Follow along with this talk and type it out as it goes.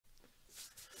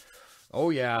Oh,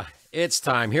 yeah, it's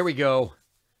time. Here we go.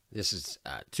 This is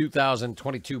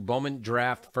 2022 Bowman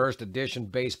Draft First Edition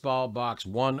Baseball Box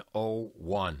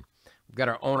 101. We've got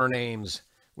our owner names.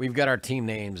 We've got our team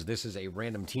names. This is a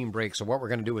random team break. So what we're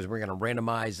going to do is we're going to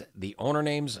randomize the owner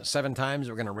names 7 times.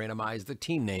 We're going to randomize the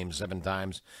team names 7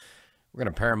 times. We're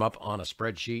going to pair them up on a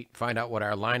spreadsheet, find out what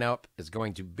our lineup is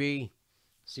going to be,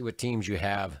 see what teams you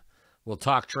have. We'll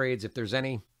talk trades if there's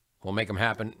any. We'll make them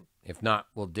happen. If not,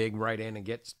 we'll dig right in and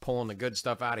get pulling the good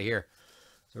stuff out of here.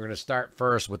 So we're going to start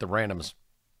first with the randoms.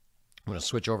 I'm going to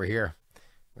switch over here.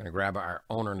 We're going to grab our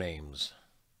owner names.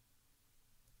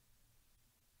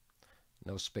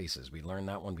 No spaces. We learned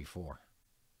that one before.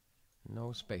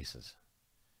 No spaces.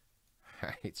 All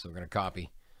right, so we're going to copy,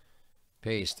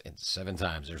 paste it 7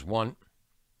 times. There's 1,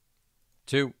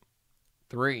 2,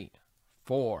 3,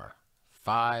 4,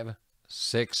 5,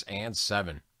 6, and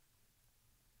 7.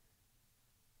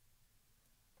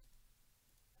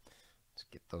 Let's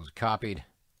get those copied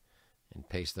and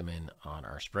paste them in on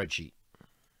our spreadsheet.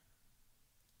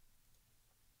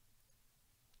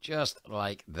 Just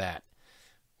like that.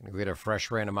 I'm going to get a fresh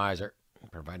randomizer,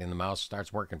 providing the mouse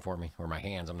starts working for me, or my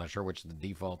hands. I'm not sure which is the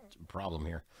default problem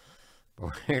here. But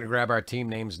we're going to grab our team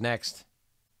names next.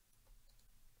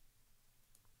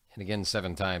 And again,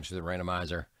 7 times through the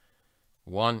randomizer.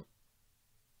 1,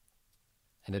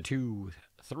 and a 2,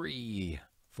 3,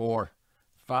 4,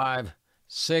 5,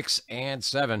 6, and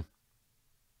 7.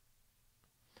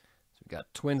 So we've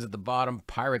got Twins at the bottom,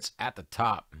 Pirates at the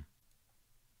top.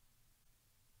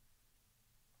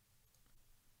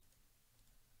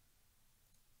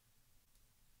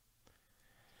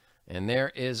 And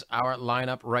there is our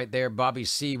lineup right there. Bobby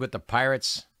C with the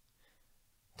Pirates.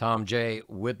 Tom J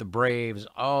with the Braves.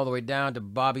 All the way down to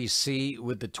Bobby C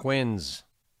with the Twins.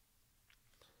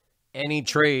 Any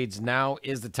trades, now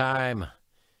is the time.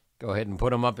 Go ahead and put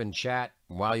them up in chat.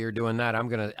 While you're doing that, I'm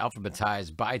going to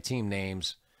alphabetize by team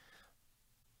names.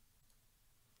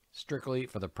 Strictly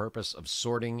for the purpose of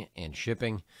sorting and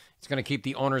shipping. It's going to keep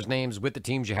the owners' names with the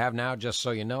teams you have now, just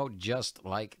so you know, just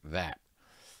like that.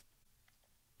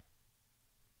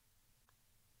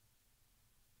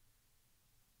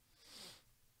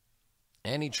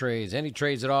 Any trades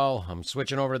at all. I'm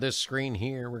switching over to this screen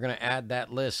here. We're going to add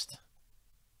that list.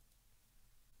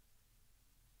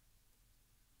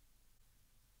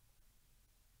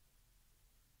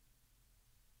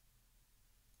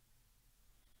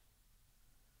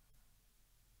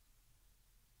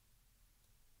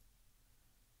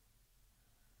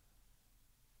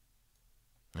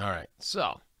 All right,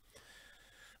 so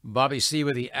Bobby C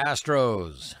with the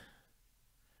Astros.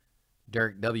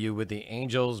 Derek W with the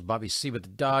Angels. Bobby C with the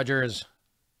Dodgers.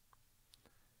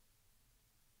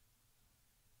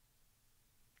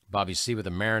 Bobby C with the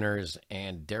Mariners.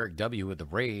 And Derek W with the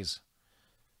Rays.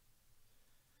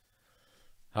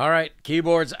 All right,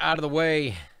 keyboards out of the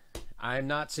way. I'm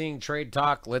not seeing trade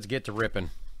talk. Let's get to ripping.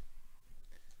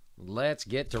 Let's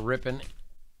get to ripping.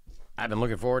 I've been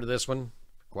looking forward to this one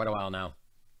for quite a while now.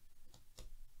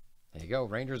 There you go,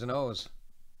 Rangers and O's.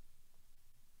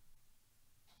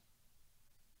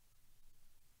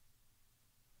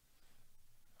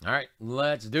 All right,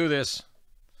 let's do this.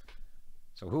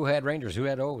 So who had Rangers? Who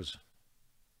had O's?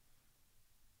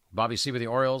 Bobby C with the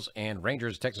Orioles and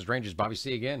Rangers, Texas Rangers, Bobby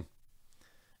C again.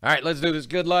 All right, let's do this.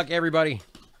 Good luck, everybody.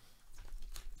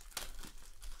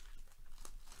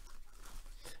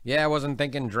 Yeah, I wasn't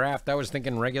thinking draft. I was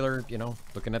thinking regular, you know,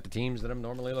 looking at the teams that I'm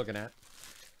normally looking at.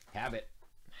 Habit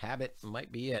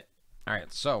might be it. All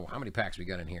right, so how many packs we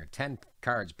got in here? 10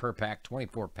 cards per pack,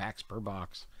 24 packs per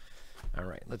box. All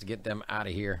right, let's get them out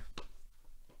of here.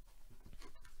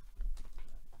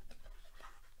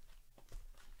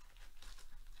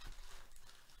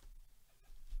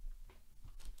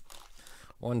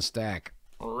 One stack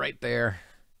right there.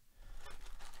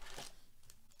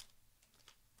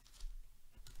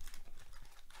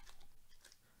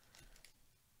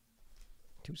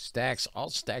 Two stacks all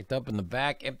stacked up in the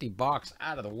back. Empty box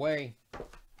out of the way.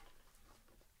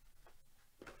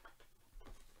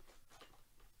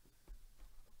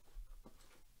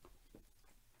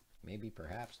 Maybe,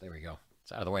 perhaps. There we go.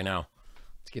 It's out of the way now.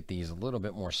 Let's get these a little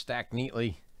bit more stacked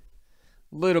neatly.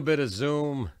 A little bit of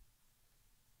zoom.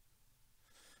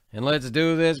 And let's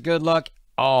do this. Good luck,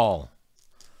 all.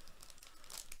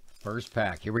 First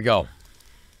pack. Here we go.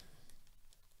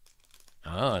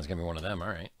 Oh, it's going to be one of them. All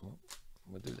right.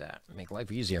 We'll do that. Make life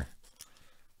easier.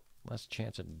 Less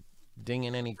chance of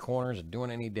dinging any corners or doing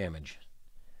any damage.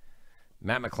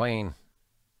 Matt McLean.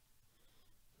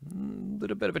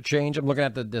 Little bit of a change. I'm looking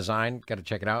at the design. Got to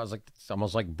check it out. It's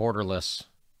almost like borderless.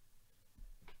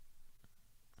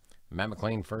 Matt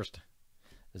McLean first.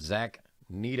 Zach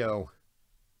Nito.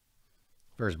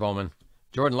 First Bowman.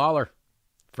 Jordan Lawler,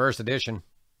 first edition.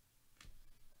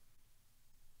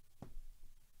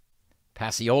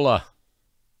 Passiola.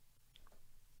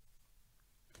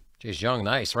 Chase Young,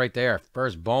 nice right there.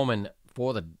 First Bowman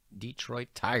for the Detroit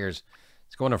Tigers.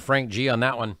 It's going to Frank G on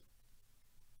that one.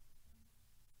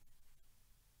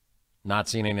 Not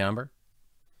seeing any number.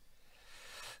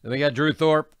 Then we got Drew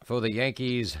Thorpe for the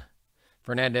Yankees.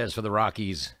 Fernandez for the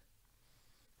Rockies.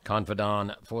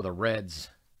 Confidant for the Reds.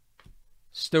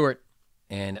 Stewart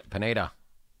and Pineda.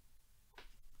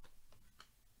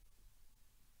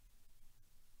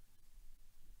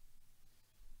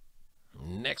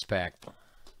 Next pack.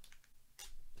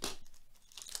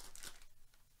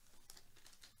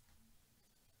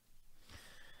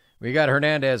 We got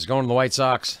Hernandez going to the White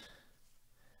Sox.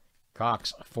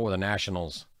 Cox for the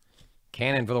Nationals.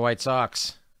 Cannon for the White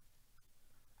Sox.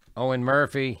 Owen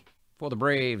Murphy for the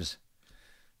Braves.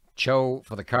 Cho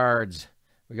for the Cards.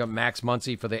 We got Max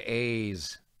Muncy for the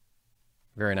A's.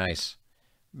 Very nice.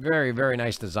 Very, very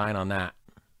nice design on that.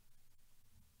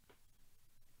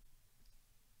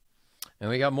 And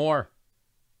we got more.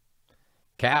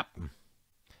 Cap,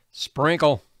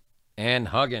 Sprinkle, and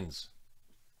Huggins.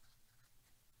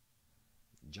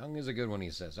 Jung is a good one, he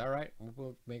says. All right,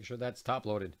 we'll make sure that's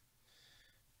top-loaded.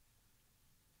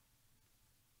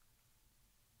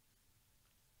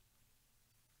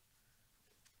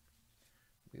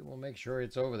 We will make sure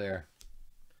it's over there.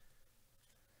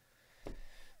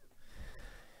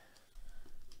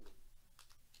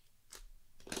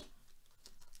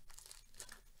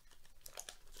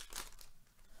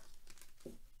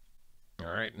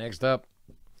 All right, next up,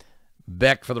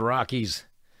 Beck for the Rockies.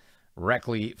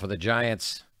 Reckley for the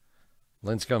Giants.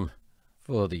 Lincecum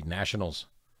for the Nationals.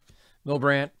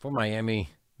 Milbrandt for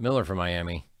Miami. Miller for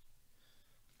Miami.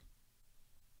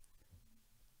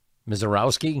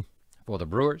 Mizorowski for the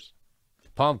Brewers.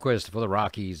 Palmquist for the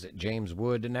Rockies. James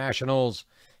Wood, Nationals.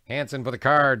 Hanson for the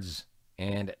Cards.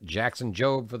 And Jackson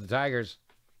Jobe for the Tigers.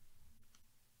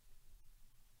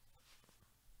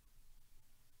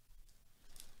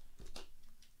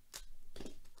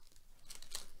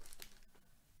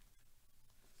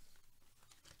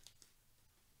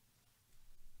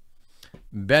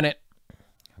 Bennett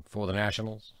for the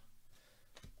Nationals.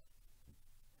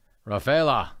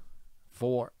 Rafaela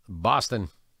for Boston.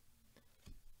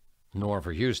 Nor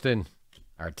for Houston.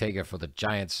 Artega for the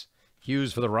Giants.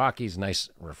 Hughes for the Rockies. Nice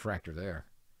refractor there.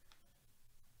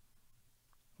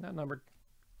 Not numbered.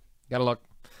 Gotta look.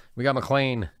 We got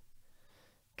McLean.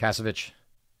 Kasevich.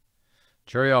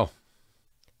 Churio.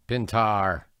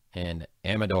 Pintar. And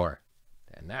Amador.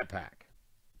 And that pack.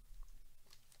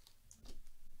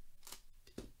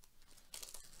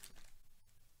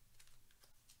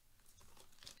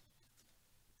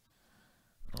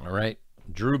 All right,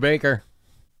 Drew Baker,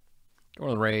 going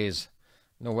to the Rays.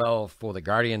 Noel for the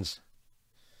Guardians.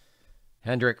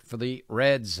 Hendrick for the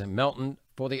Reds. Melton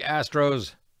for the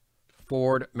Astros.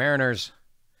 Ford Mariners.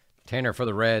 Tanner for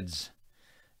the Reds.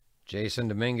 Jason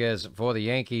Dominguez for the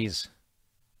Yankees.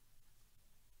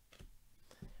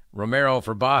 Romero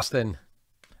for Boston.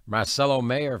 Marcelo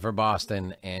Mayer for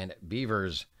Boston. And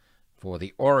Beavers for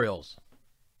the Orioles.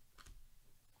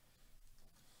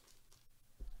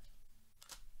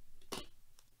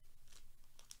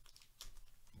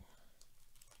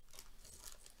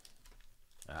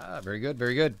 Very good,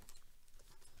 very good.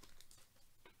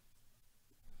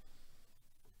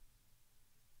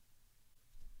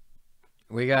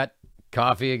 We got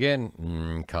Coffee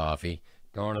again. Coffee.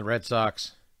 Going to the Red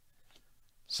Sox.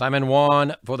 Simon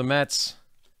Juan for the Mets.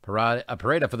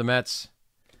 Pareda for the Mets.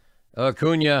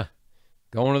 Acuna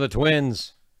going to the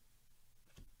Twins.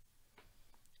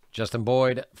 Justin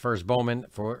Boyd, first Bowman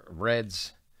for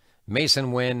Reds.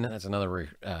 Mason Wynn. That's another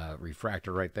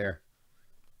refractor right there.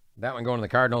 That one going to the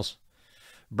Cardinals.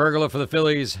 Bergala for the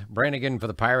Phillies. Brannigan for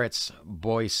the Pirates.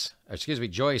 Joyce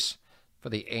for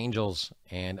the Angels.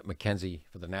 And McKenzie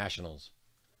for the Nationals.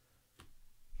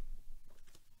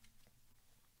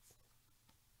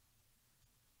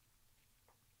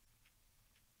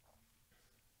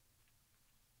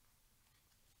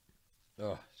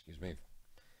 Oh, excuse me.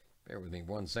 Bear with me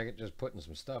 1 second. Just putting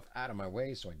some stuff out of my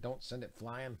way so I don't send it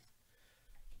flying.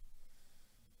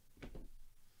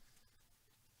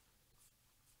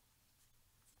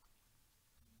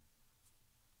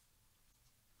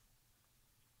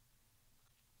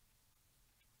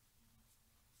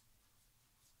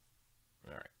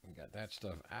 All right, we got that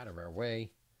stuff out of our way.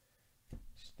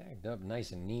 Stacked up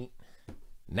nice and neat.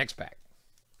 Next pack.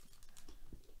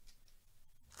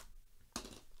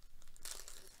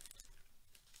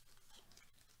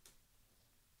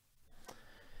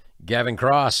 Gavin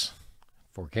Cross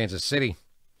for Kansas City.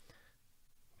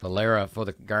 Valera for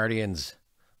the Guardians.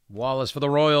 Wallace for the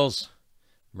Royals.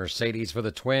 Mercedes for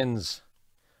the Twins.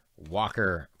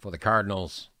 Walker for the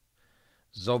Cardinals.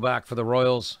 Zobak for the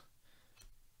Royals.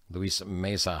 Luis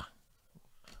Mesa,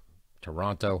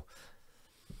 Toronto.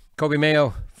 Kobe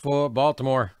Mayo for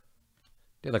Baltimore.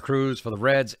 De La Cruz for the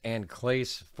Reds. And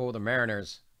Clace for the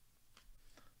Mariners.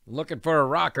 Looking for a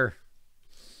rocker.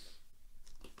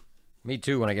 Me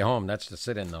too when I get home. That's to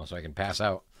sit in, though, so I can pass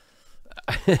out.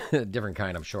 Different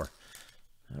kind, I'm sure.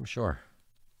 I'm sure.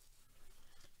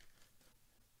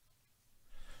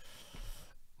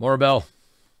 Morabel.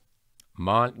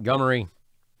 Montgomery.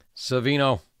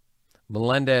 Savino.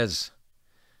 Melendez.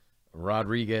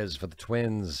 Rodriguez for the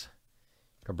Twins.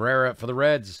 Cabrera for the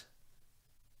Reds.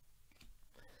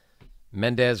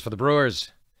 Mendez for the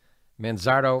Brewers.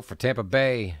 Manzardo for Tampa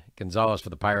Bay. Gonzalez for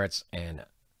the Pirates. And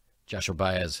Joshua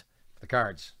Baez for the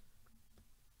Cards.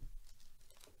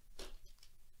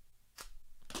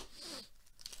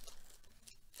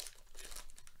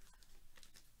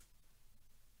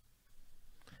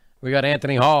 We got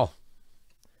Anthony Hall.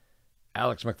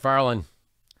 Alex McFarland.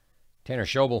 Tanner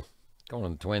Schobel going to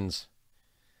the Twins.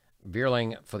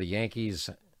 Vierling for the Yankees.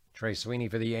 Trey Sweeney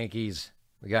for the Yankees.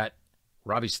 We got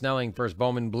Robbie Snelling, first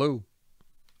Bowman Blue.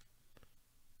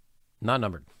 Not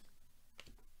numbered.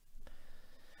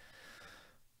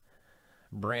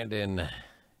 Brandon,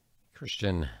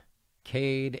 Christian,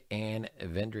 Cade, and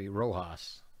Vendry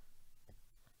Rojas.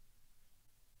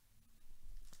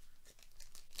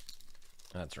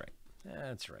 That's right.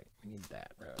 That's right. We need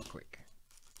that real quick.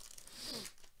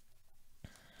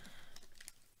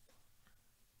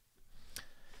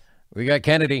 We got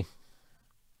Kennedy,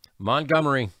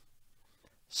 Montgomery,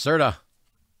 Serta,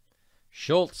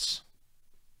 Schultz,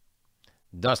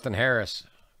 Dustin Harris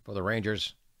for the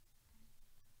Rangers.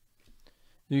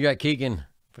 You got Keegan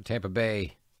for Tampa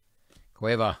Bay,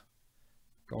 Cueva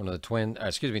going to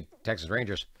the Texas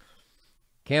Rangers.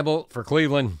 Campbell for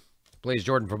Cleveland, Blaze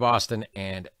Jordan for Boston,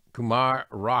 and Kumar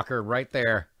Rocker right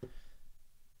there.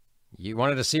 You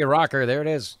wanted to see a rocker. There it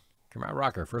is. Kumar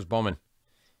Rocker, first Bowman.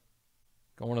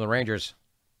 Going to the Rangers.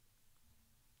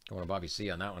 Going to Bobby C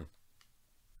on that one.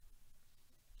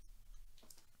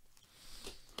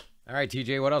 All right,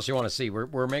 TJ, what else you want to see?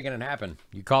 We're making it happen.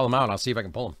 You call them out. I'll see if I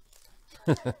can pull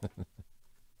them.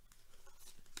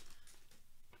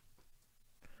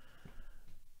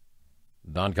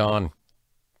 Don Con.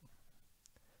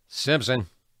 Simpson.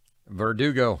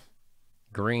 Verdugo.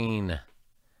 Green.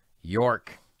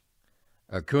 York.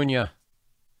 Acuna.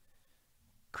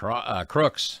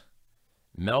 Crooks.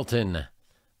 Melton,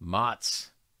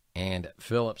 Motts, and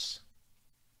Phillips.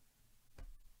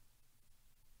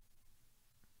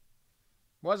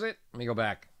 Was it? Let me go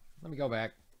back.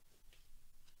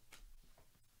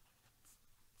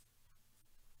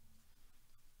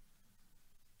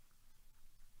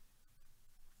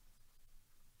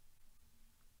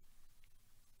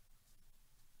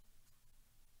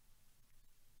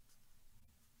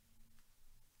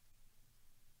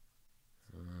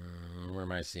 Where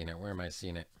am I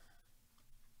seeing it?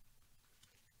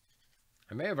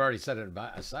 I may have already set it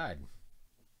aside.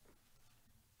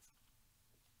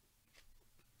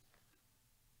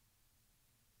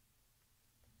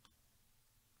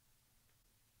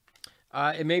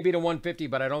 It may be to 150,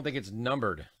 but I don't think it's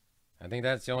numbered. I think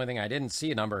that's the only thing. I didn't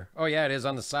see a number. Oh, yeah, it is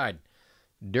on the side.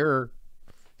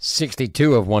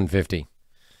 62 of 150.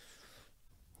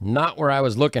 Not where I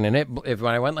was looking. And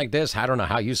when I went like this, I don't know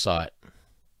how you saw it.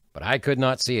 But I could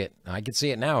not see it. I can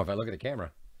see it now if I look at the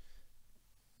camera.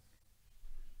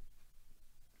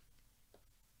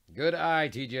 Good eye,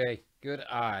 TJ. Good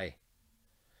eye.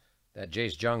 That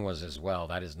Jace Jung was as well.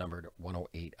 That is numbered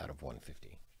 108 out of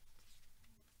 150.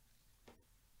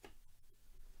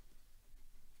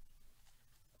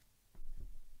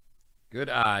 Good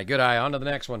eye. Good eye. On to the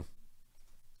next one.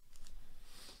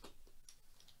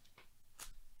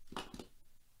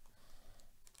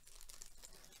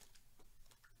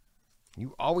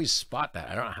 You always spot that.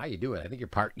 I don't know how you do it. I think you're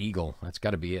part eagle. That's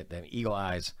got to be it. Them eagle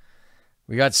eyes.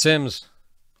 We got Sims,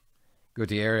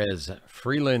 Gutierrez,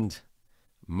 Freeland,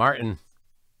 Martin,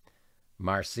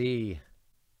 Marcy,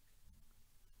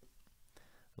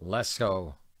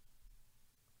 Lesko,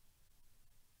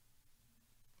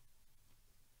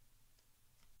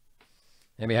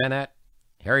 and behind that,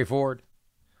 Harry Ford,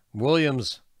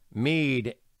 Williams,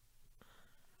 Meade.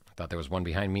 I thought there was one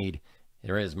behind Meade.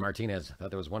 There is Martinez. I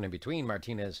thought there was one in between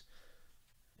Martinez.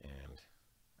 And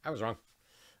I was wrong.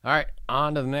 All right,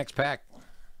 on to the next pack.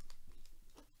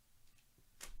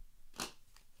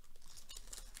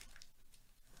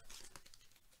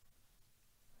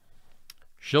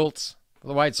 Schultz for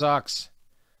the White Sox.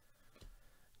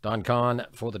 Don Kahn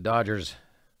for the Dodgers.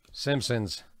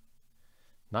 Simpsons,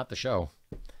 not the show.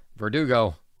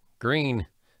 Verdugo, green.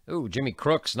 Ooh, Jimmy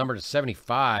Crooks, number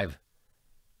 75.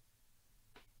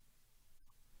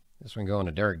 This one going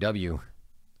to Derek W.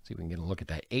 See if we can get a look at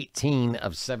that. 18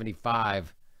 of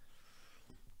 75.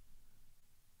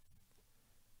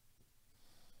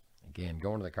 Again,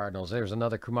 going to the Cardinals. There's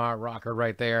another Kumar rocker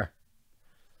right there.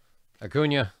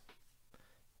 Acuna,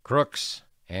 Crooks,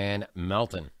 and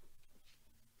Melton.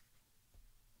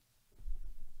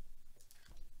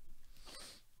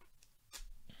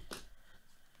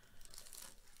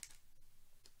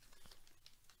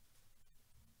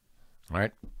 All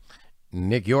right.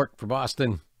 Nick York for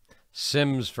Boston.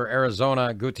 Sims for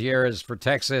Arizona. Gutierrez for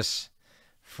Texas.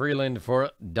 Freeland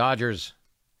for Dodgers.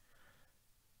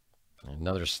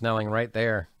 Another Snelling right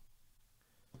there.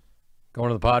 Going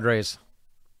to the Padres.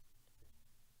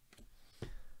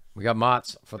 We got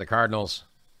Motts for the Cardinals.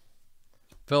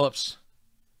 Phillips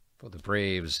for the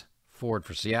Braves. Ford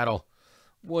for Seattle.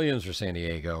 Williams for San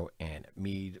Diego. And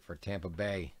Meade for Tampa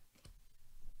Bay.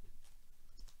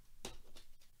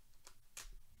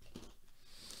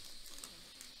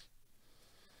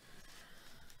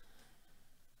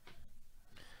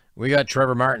 We got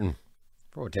Trevor Martin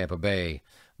for Tampa Bay.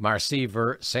 Marcy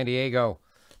for San Diego.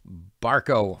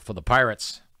 Barco for the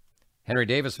Pirates. Henry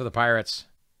Davis for the Pirates.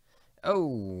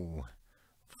 Oh,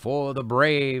 for the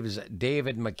Braves,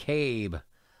 David McCabe.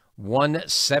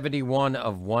 171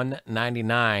 of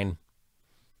 199.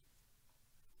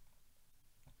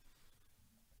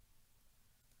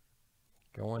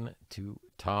 Going to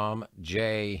Tom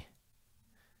J.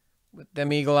 With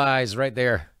them eagle eyes right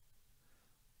there.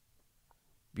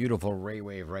 Beautiful Ray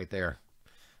Wave right there.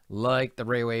 Like the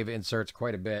Ray Wave inserts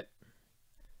quite a bit.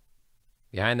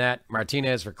 Behind that,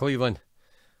 Martinez for Cleveland.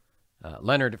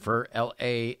 Leonard for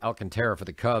L.A. Alcantara for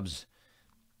the Cubs.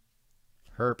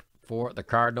 Herp for the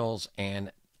Cardinals.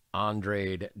 And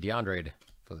DeAndre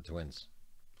for the Twins.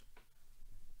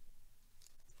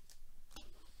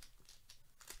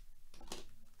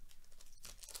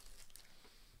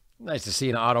 Nice to see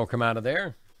an auto come out of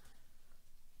there.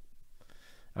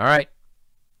 All right.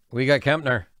 We got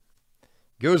Kempner,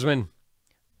 Guzman,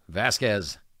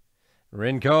 Vasquez,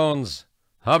 Rincones,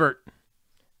 Hubbard,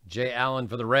 Jay Allen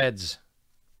for the Reds,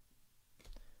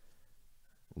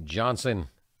 Johnson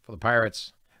for the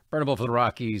Pirates, Burnable for the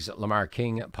Rockies, Lamar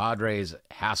King, Padres,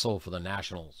 Hassel for the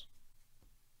Nationals.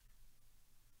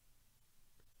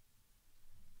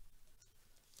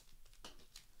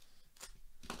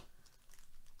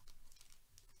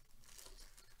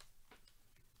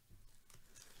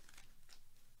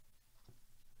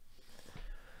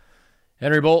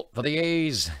 Henry Bolt for the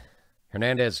A's.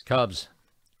 Hernandez, Cubs.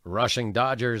 Rushing,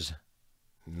 Dodgers.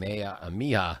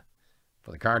 Mija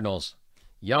for the Cardinals.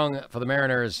 Young for the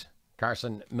Mariners.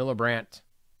 Carson Millebrandt.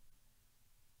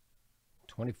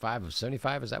 25 of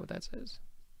 75, is that what that says?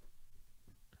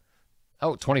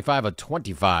 Oh, 25 of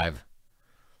 25.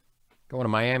 Going to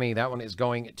Miami. That one is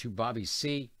going to Bobby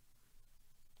C.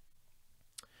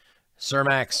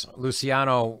 Cermax,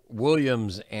 Luciano,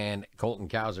 Williams, and Colton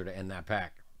Cowser to end that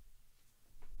pack.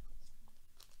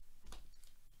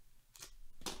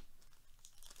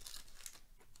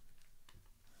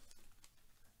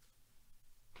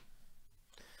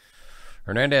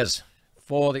 Hernandez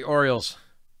for the Orioles.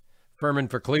 Furman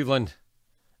for Cleveland.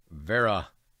 Vera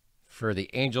for the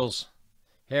Angels.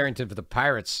 Harrington for the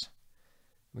Pirates.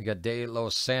 We got De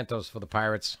Los Santos for the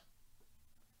Pirates.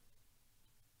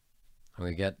 And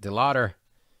we got DeLauder,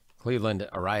 Cleveland.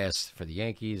 Arias for the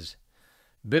Yankees.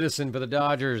 Biddison for the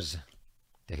Dodgers.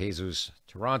 De Jesus,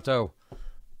 Toronto.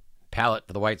 Pallett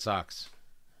for the White Sox.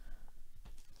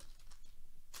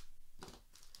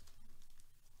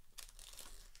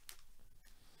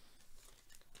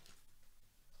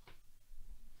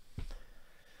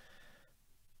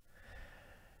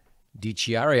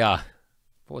 DiChiaria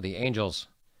for the Angels.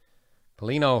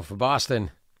 Polino for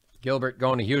Boston. Gilbert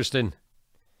going to Houston.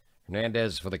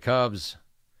 Hernandez for the Cubs.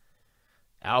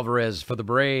 Alvarez for the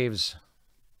Braves.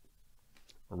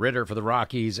 Ritter for the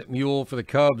Rockies. Mule for the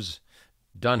Cubs.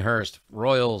 Dunhurst,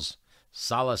 Royals.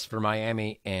 Salas for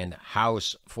Miami. And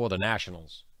House for the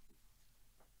Nationals.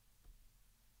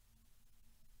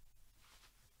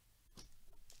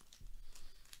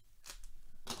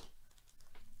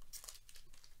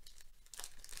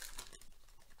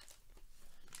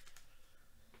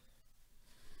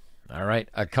 All right,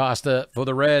 Acosta for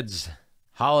the Reds.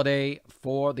 Holiday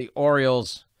for the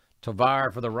Orioles.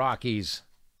 Tovar for the Rockies.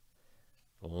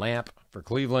 Lamp for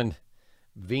Cleveland.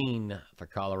 Veen for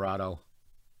Colorado.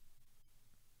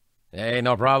 Hey,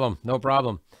 no problem. No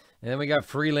problem. And then we got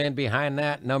Freeland behind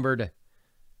that, numbered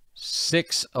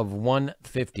 6 of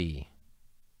 150.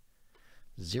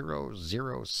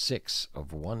 006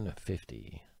 of 150.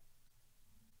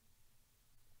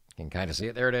 You can kind of see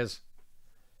it. There it is.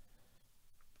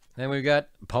 Then we've got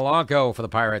Polanco for the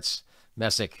Pirates.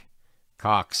 Messick,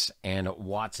 Cox, and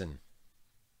Watson.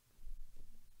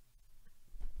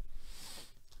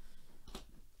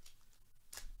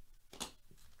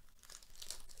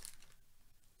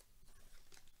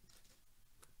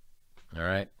 All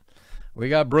right. We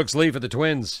got Brooks Lee for the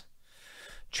Twins.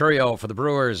 Churio for the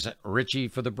Brewers. Richie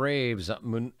for the Braves.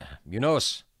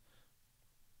 Munoz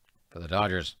for the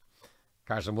Dodgers.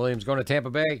 Carson Williams going to Tampa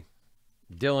Bay.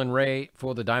 Dylan Ray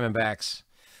for the Diamondbacks.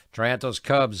 Triantos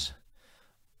Cubs.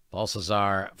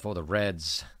 Balcazar for the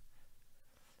Reds.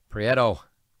 Prieto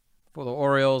for the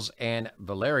Orioles. And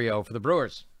Valerio for the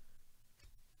Brewers.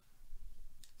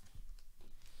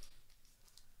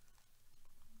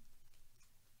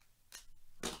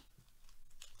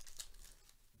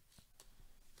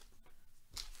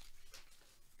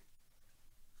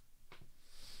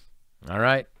 All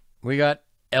right. We got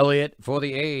Elliott for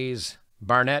the A's.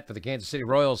 Barnett for the Kansas City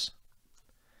Royals.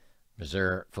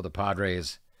 Missouri for the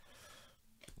Padres.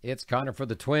 It's Connor for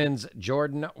the Twins.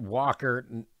 Jordan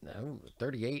Walker,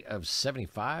 38 of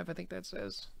 75, I think that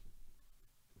says.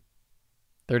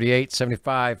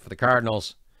 38-75 for the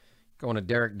Cardinals. Going to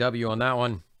Derek W. on that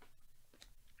one.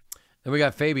 Then we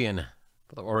got Fabian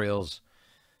for the Orioles.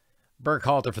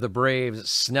 Burkhalter for the Braves.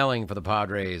 Snelling for the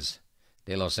Padres.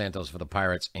 De Los Santos for the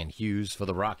Pirates, and Hughes for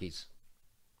the Rockies.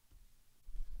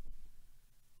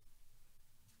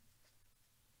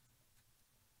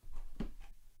 All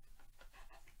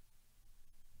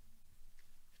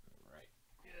right.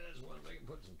 Yeah, there's one. I can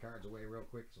put some cards away real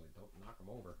quick so I don't knock them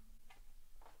over.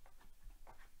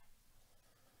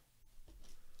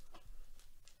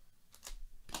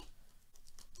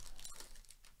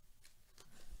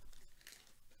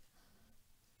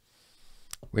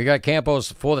 We got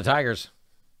Campos for the Tigers.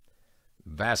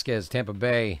 Vasquez, Tampa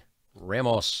Bay.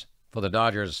 Ramos for the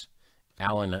Dodgers.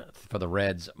 Allen for the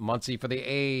Reds. Muncy for the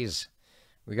A's.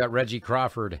 We got Reggie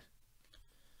Crawford.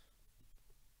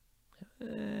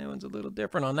 That one's a little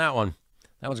different on that one.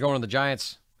 That one's going to the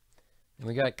Giants. And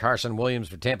we got Carson Williams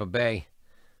for Tampa Bay.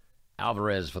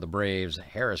 Alvarez for the Braves.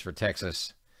 Harris for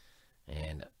Texas.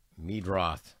 And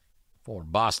Meadroth for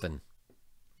Boston.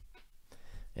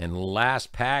 And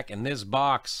last pack in this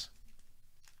box.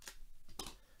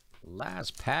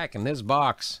 Last pack in this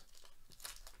box.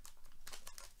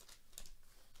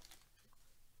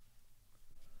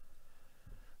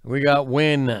 We got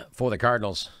Wynn for the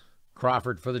Cardinals.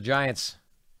 Crawford for the Giants.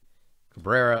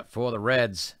 Cabrera for the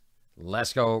Reds.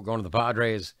 Lesko going to the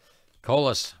Padres.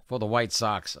 Colas for the White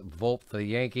Sox. Volpe for the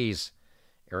Yankees.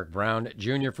 Eric Brown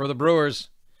Jr. for the Brewers.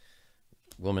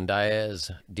 Wilman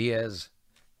Diaz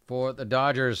for the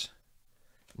Dodgers.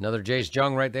 Another Jace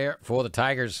Jung right there for the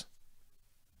Tigers.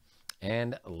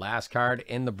 And last card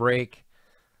in the break,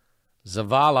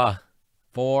 Zavala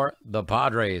for the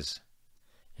Padres.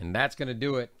 And that's going to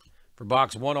do it for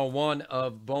box 101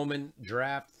 of Bowman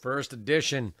Draft First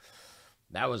Edition.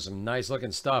 That was some nice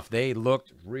looking stuff. They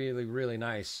looked really, really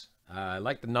nice. I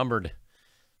like the numbered.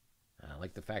 I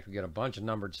like the fact we got a bunch of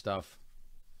numbered stuff.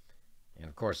 And,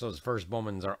 of course, those first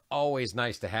Bowmans are always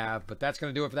nice to have. But that's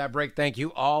going to do it for that break. Thank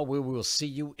you all. We will see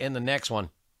you in the next one.